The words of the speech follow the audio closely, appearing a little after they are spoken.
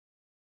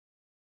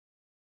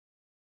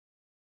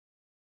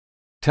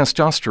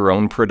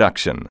Testosterone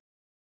production.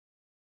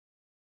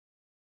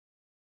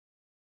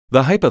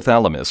 The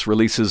hypothalamus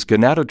releases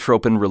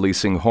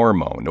gonadotropin-releasing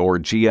hormone, or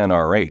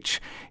GnRH,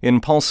 in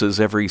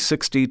pulses every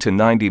 60 to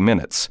 90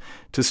 minutes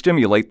to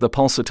stimulate the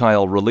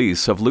pulsatile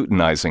release of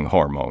luteinizing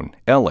hormone,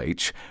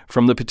 LH,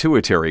 from the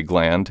pituitary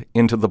gland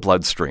into the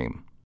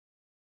bloodstream.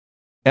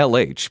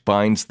 LH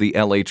binds the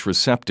LH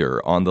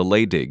receptor on the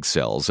Leydig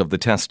cells of the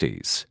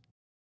testes.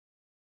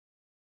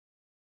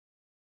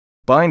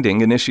 Binding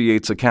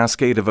initiates a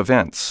cascade of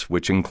events,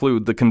 which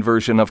include the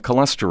conversion of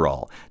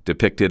cholesterol,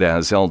 depicted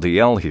as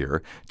LDL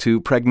here, to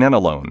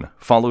pregnenolone,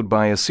 followed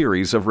by a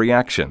series of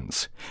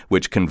reactions,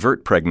 which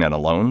convert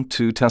pregnenolone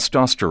to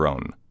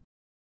testosterone.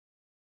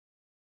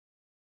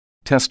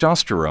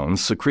 Testosterone,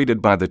 secreted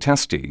by the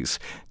testes,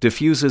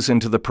 diffuses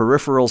into the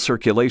peripheral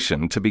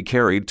circulation to be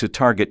carried to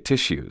target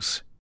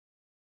tissues.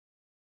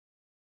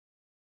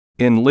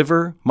 In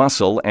liver,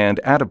 muscle,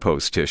 and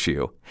adipose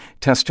tissue,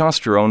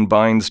 testosterone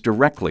binds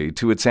directly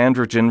to its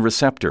androgen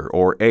receptor,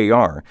 or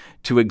AR,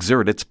 to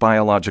exert its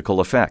biological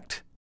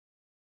effect.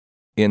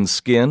 In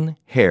skin,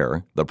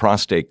 hair, the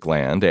prostate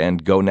gland,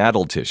 and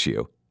gonadal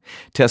tissue,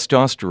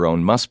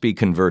 testosterone must be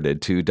converted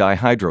to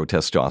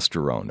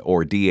dihydrotestosterone,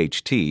 or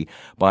DHT,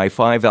 by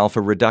 5-alpha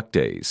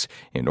reductase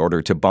in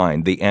order to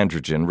bind the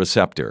androgen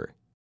receptor.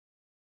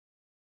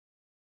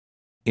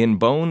 In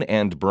bone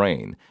and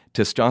brain,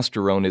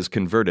 testosterone is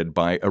converted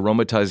by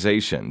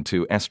aromatization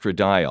to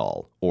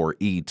estradiol, or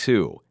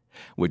E2,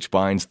 which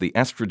binds the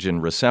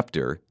estrogen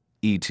receptor,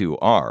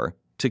 E2R,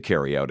 to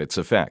carry out its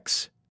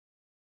effects.